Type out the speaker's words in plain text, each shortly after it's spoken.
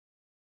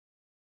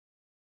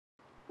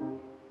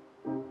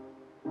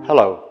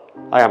Hello,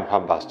 I am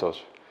Juan Bastos.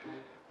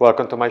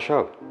 Welcome to my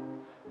show,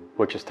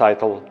 which is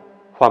titled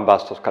Juan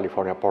Bastos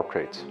California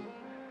Portraits.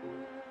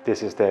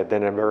 This is the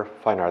Denver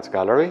Fine Arts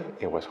Gallery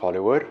in West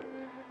Hollywood,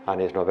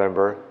 and it's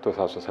November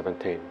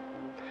 2017.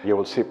 You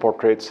will see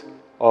portraits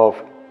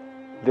of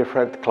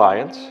different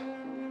clients,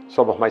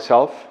 some of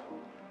myself,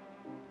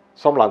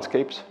 some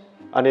landscapes,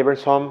 and even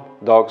some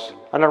dogs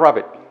and a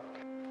rabbit.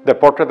 The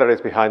portrait that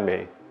is behind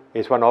me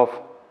is one of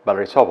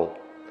Valerie Sobel,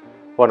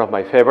 one of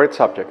my favorite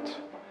subjects.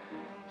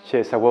 She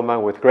is a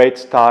woman with great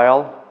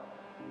style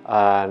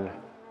and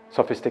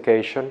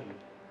sophistication,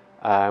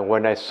 and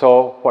when I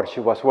saw what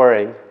she was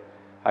wearing,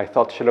 I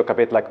thought she looked a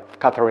bit like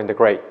Catherine the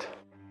Great.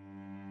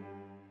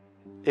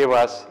 It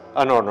was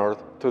an honor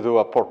to do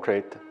a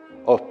portrait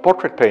of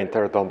portrait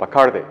painter Don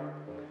Bacardi.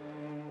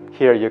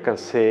 Here you can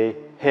see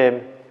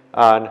him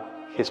and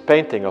his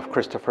painting of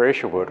Christopher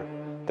Isherwood.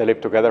 They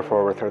lived together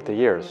for over 30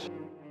 years.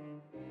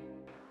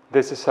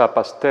 This is a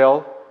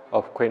pastel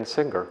of Queen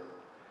Singer.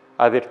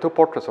 I did two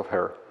portraits of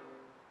her.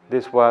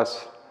 This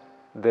was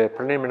the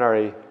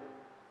preliminary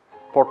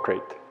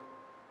portrait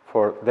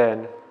for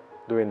then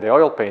doing the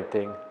oil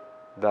painting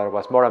that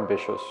was more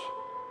ambitious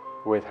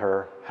with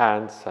her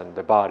hands and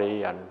the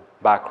body and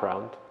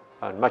background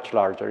and much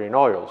larger in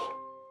oils.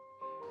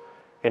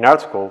 In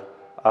art school,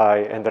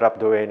 I ended up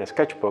doing a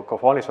sketchbook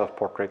of only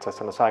self-portraits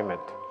as an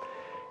assignment.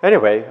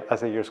 Anyway,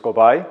 as the years go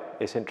by,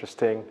 it's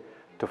interesting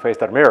to face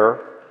that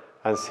mirror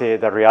and see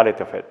the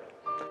reality of it.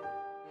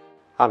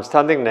 I'm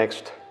standing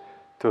next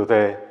to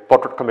the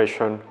portrait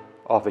commission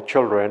of the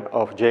children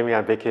of Jamie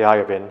and Vicky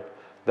Iovine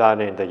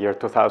done in the year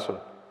 2000.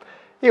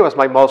 It was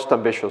my most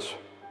ambitious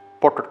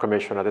portrait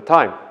commission at the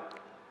time.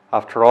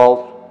 After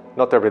all,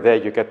 not every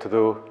day you get to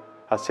do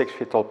a 6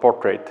 feet tall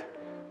portrait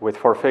with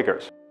 4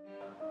 figures.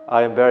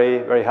 I am very,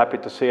 very happy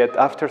to see it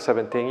after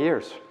 17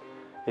 years.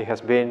 It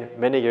has been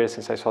many years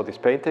since I saw this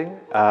painting,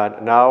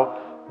 and now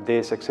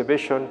this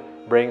exhibition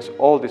brings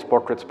all these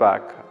portraits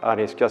back,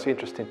 and it's just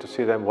interesting to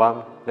see them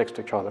one next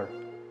to each other.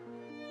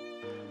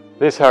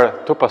 These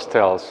are two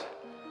pastels.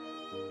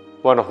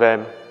 One of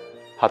them,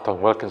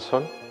 Hatton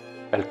Wilkinson,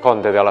 El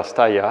Conde de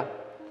Alastaya,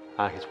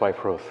 and his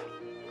wife Ruth.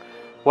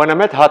 When I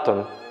met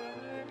Hatton,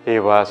 he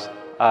was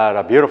at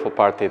a beautiful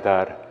party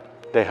that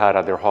they had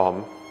at their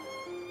home.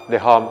 The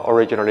home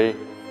originally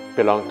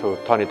belonged to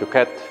Tony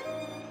Duquette,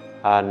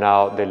 and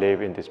now they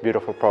live in this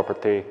beautiful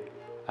property,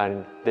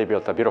 and they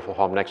built a beautiful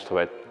home next to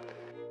it.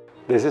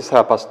 This is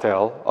a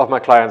pastel of my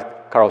client,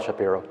 Carol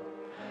Shapiro.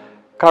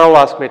 Carol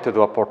asked me to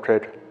do a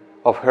portrait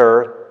of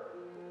her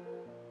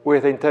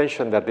with the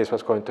intention that this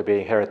was going to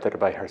be inherited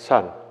by her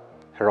son,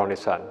 her only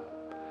son.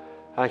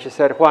 And she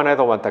said, Juan, I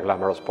don't want a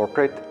glamorous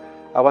portrait.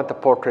 I want a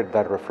portrait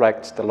that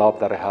reflects the love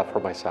that I have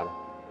for my son.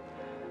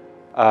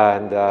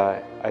 And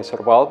I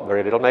said, well,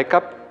 very little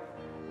makeup.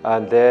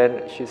 And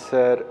then she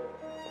said,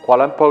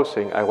 while I'm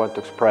posing, I want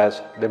to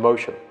express the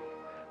emotion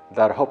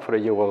that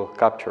hopefully you will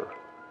capture,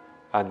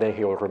 and then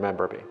he will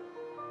remember me.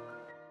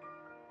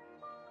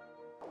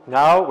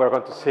 Now we're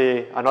going to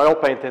see an oil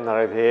painting that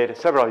I did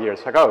several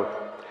years ago.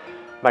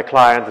 My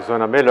client,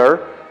 Zuna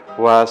Miller,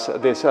 was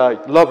this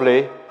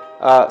lovely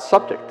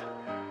subject,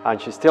 and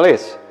she still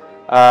is.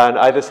 And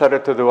I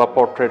decided to do a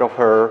portrait of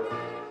her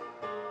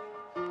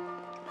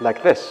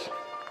like this.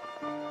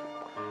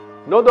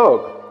 No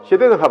dog. She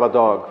didn't have a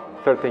dog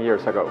 13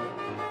 years ago.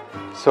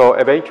 So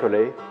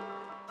eventually,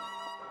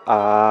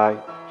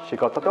 she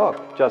got a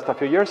dog just a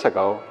few years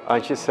ago,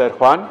 and she said,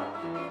 Juan,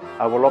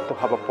 I would love to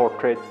have a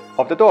portrait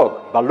of the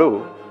dog,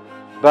 Baloo,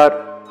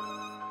 but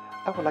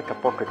I would like a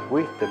portrait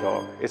with the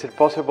dog. Is it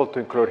possible to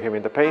include him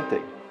in the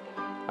painting?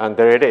 And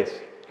there it is.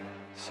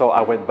 So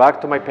I went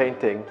back to my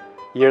painting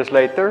years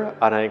later,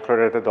 and I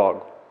included the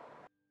dog.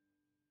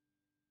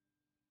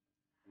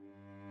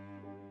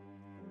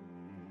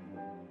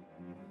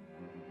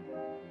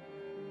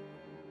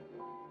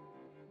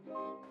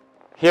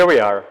 Here we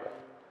are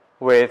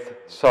with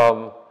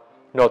some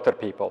noted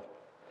people.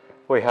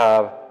 We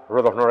have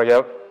Rudolf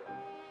Nureyev,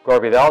 Gore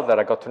Vidal, that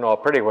I got to know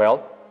pretty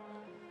well,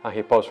 and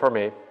he posed for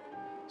me,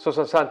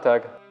 Susan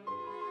Sontag,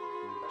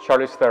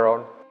 Charlize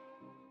Theron,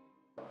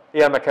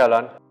 Ian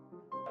McKellen,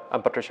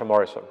 and Patricia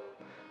Morrison.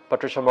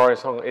 Patricia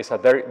Morrison is a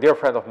dear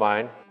friend of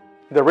mine.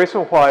 The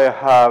reason why I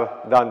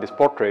have done these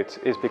portraits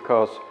is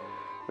because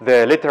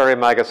the literary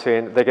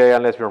magazine, The Gay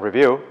and Lesbian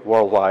Review,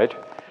 worldwide,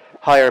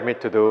 hired me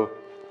to do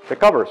the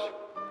covers.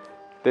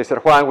 They said,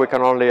 Juan, we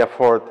can only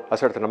afford a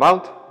certain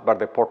amount, but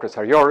the portraits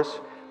are yours,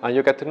 and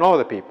you get to know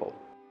the people.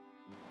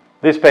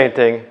 This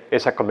painting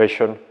is a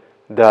commission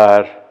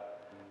that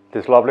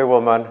this lovely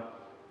woman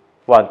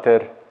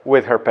wanted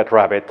with her pet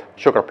rabbit,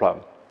 Sugar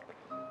Plum.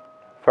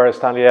 First,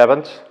 Stanley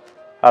Evans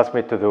asked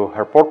me to do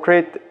her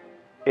portrait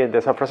in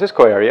the San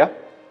Francisco area,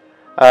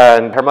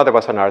 and her mother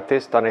was an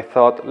artist, and I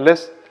thought,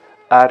 let's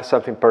add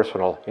something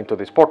personal into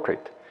this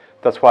portrait.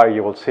 That's why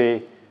you will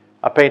see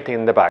a painting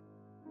in the back.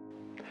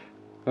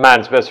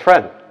 Man's best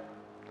friend,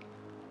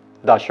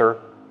 Dasher,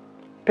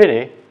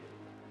 Penny,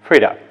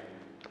 Frida.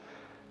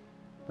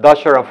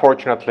 Dasher,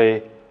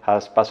 unfortunately,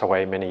 has passed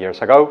away many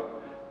years ago.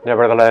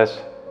 Nevertheless,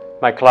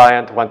 my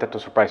client wanted to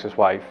surprise his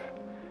wife.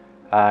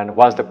 And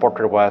once the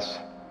portrait was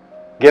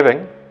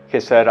given, he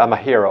said, "I'm a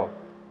hero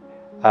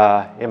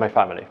in my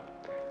family."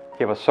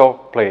 He was so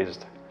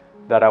pleased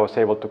that I was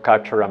able to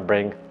capture and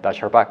bring that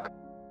share back.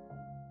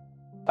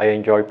 I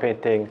enjoy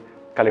painting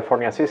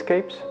California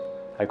seascapes.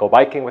 I go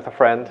biking with a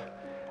friend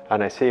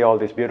and I see all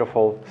this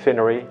beautiful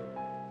scenery,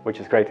 which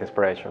is great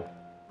inspiration.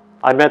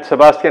 I met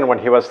Sebastian when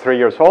he was 3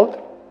 years old,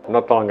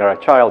 not longer a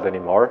child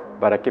anymore,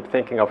 but I keep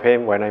thinking of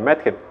him when I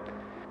met him.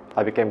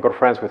 I became good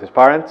friends with his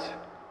parents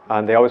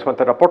and they always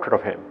wanted a portrait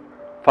of him.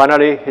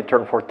 Finally, he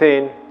turned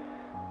 14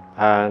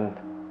 and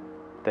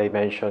they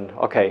mentioned,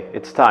 okay,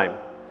 it's time.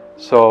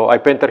 So I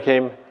painted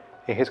him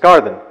in his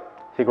garden.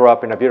 He grew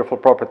up in a beautiful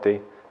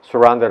property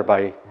surrounded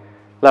by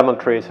lemon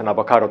trees and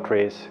avocado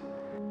trees.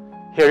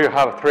 Here you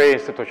have 3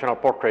 institutional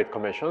portrait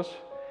commissions,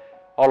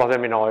 all of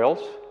them in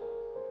oils.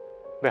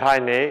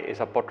 Behind me is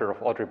a portrait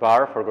of Audrey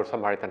Barr for Good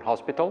Samaritan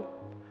Hospital.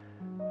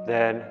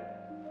 Then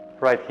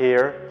right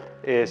here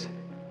is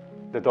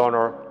the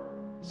donor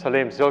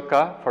Salim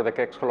Zilka for the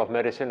Keck School of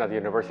Medicine at the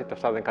University of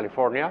Southern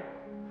California.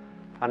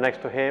 And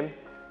next to him,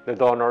 the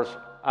donors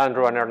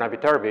Andrew and Erna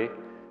Viterbi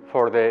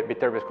for the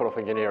Viterbi School of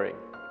Engineering.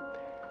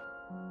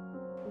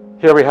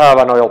 Here we have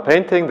an oil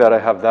painting that I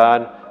have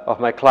done of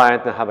my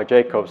client Nehama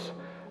Jacobs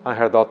and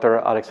her daughter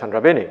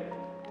Alexandra Bini.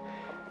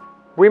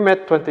 We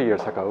met 20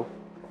 years ago,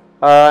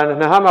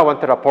 and Nehama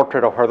wanted a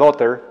portrait of her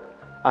daughter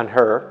and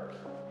her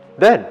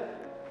then.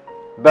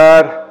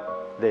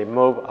 But they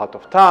moved out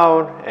of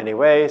town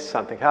anyway,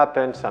 something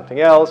happened, something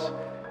else,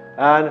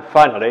 and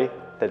finally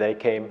the day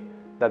came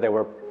that they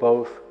were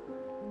both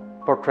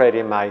portrayed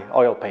in my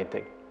oil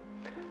painting.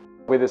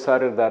 We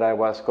decided that I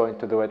was going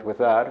to do it with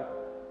that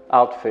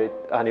outfit,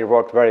 and it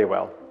worked very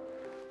well.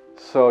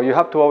 So you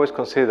have to always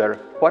consider,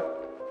 what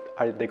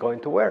are they going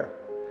to wear?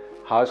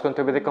 How is going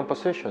to be the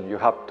composition? You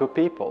have 2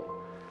 people.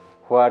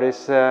 What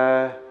is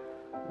the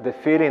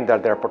feeling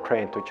that they're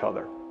portraying to each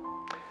other?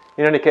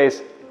 In any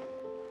case,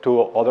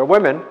 2 other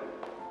women,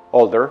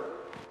 older,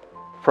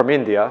 from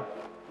India.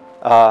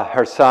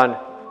 Her son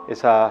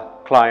is a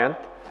client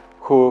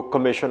who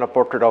commissioned a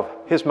portrait of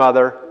his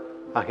mother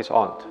and his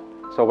aunt.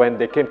 So when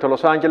they came to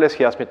Los Angeles,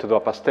 he asked me to do a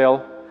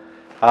pastel.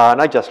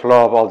 And I just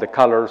love all the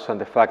colors and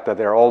the fact that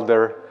they're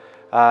older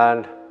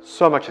and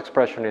so much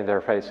expression in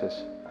their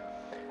faces.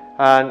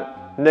 And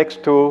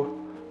next to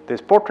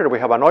this portrait, we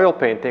have an oil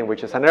painting,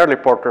 which is an early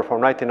portrait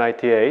from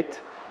 1998,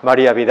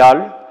 Maria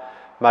Vidal.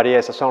 Maria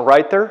is a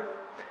songwriter.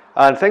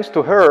 And thanks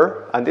to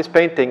her and this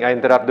painting, I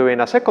ended up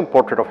doing a second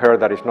portrait of her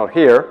that is not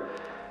here,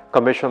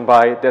 commissioned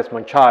by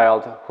Desmond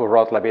Child, who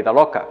wrote La Vida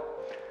Loca.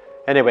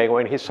 Anyway,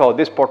 when he saw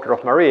this portrait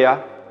of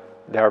Maria,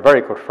 they are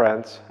very good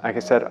friends, and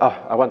he said, "Oh,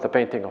 I want a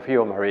painting of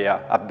you,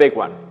 Maria, a big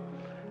one."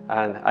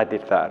 And I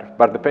did that.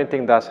 But the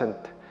painting doesn't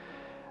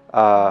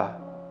have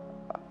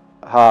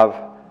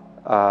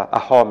a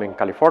home in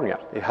California.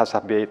 It has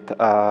a bit,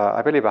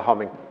 I believe, a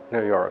home in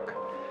New York.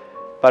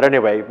 But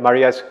anyway,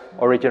 Maria is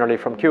originally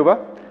from Cuba,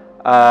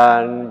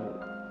 and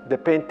the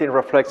painting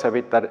reflects a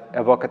bit that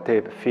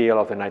evocative feel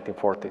of the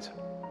 1940s.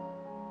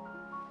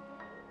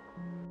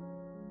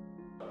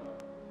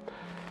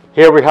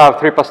 Here we have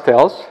 3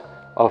 pastels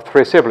of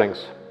 3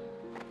 siblings.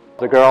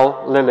 The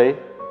girl, Lily,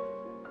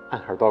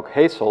 and her dog,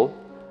 Hazel,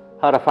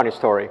 had a funny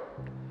story.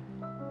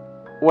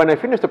 When I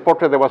finished the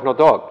portrait, there was no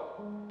dog.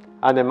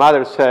 And the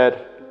mother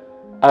said,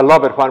 "I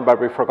love it, Juan, but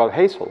we forgot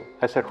Hazel."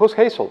 I said, "Who's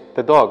Hazel?"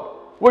 "The dog."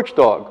 "Which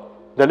dog?"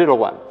 "The little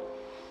one."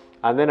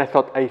 And then I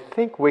thought, I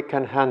think we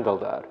can handle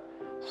that.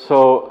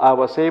 So I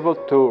was able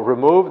to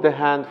remove the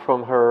hand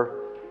from her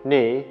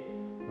knee,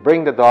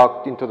 bring the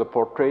dog into the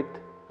portrait,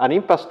 and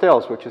in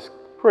pastels, which is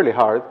really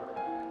hard,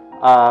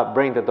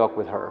 bring the dog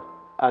with her.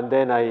 And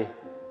then I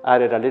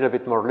added a little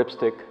bit more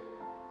lipstick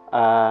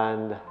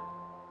and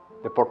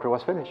the portrait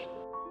was finished.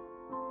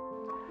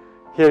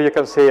 Here you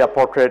can see a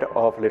portrait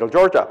of little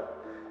Georgia.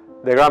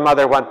 The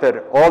grandmother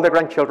wanted all the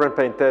grandchildren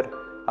painted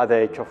at the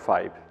age of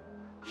 5.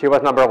 She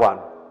was number 1.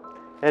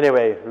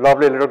 Anyway,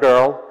 lovely little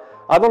girl.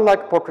 I don't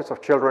like portraits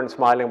of children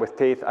smiling with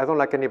teeth. I don't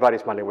like anybody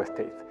smiling with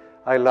teeth.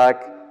 I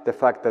like the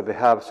fact that they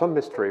have some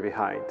mystery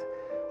behind.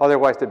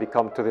 Otherwise, they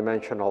become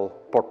 2-dimensional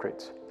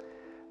portraits.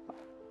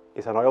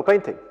 It's an oil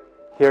painting.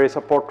 Here is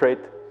a portrait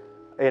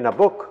in a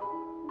book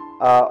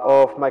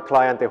of my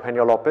client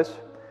Eugenio Lopez,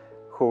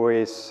 who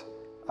is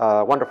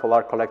a wonderful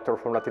art collector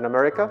from Latin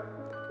America.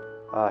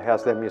 He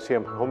has the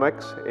Museum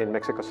Jumex in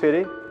Mexico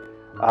City.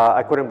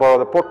 I couldn't borrow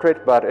the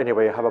portrait, but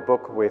anyway, I have a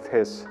book with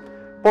his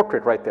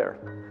portrait right there.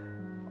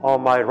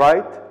 On my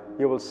right,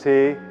 you will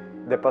see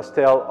the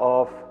pastel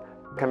of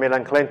Camilla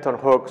and Clinton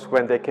Hooks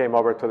when they came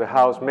over to the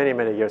house many,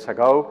 many years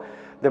ago.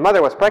 The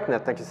mother was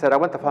pregnant and she said, "I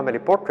want a family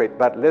portrait,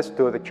 but let's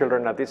do the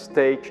children at this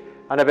stage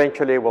and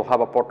eventually we'll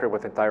have a portrait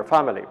with the entire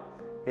family."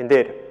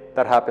 Indeed,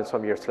 that happened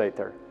some years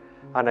later,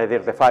 and I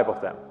did the 5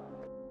 of them.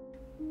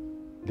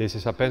 This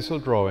is a pencil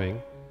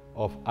drawing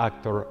of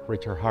actor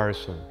Richard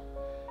Harrison.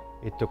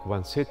 It took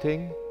 1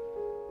 sitting.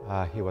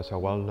 He was a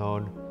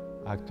well-known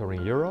actor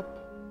in Europe,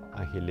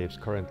 and he lives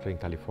currently in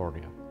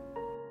California.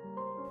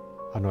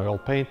 An oil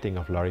painting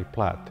of Larry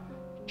Platt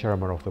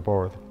Chairman of the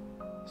Board,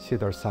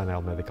 Cedars-Sinai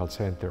Medical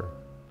Center.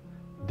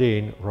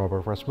 Dean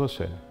Robert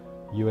Rasmussen,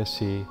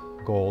 USC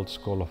Gould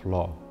School of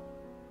Law.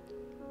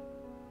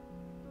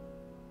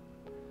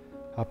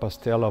 A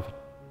pastel of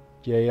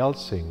J.L.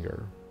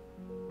 Singer.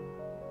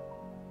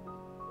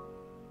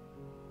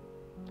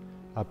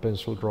 A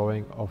pencil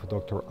drawing of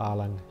Dr.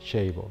 Alan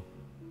Shabo.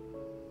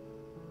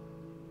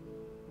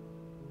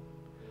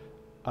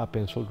 A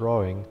pencil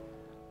drawing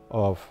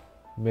of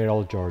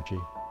Meryl Georgie.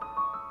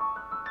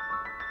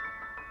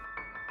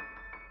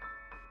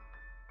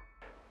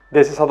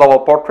 This is a double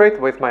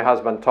portrait with my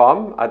husband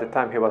Tom. At the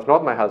time he was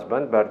not my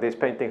husband, but this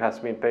painting has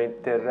been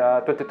painted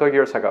 22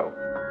 years ago.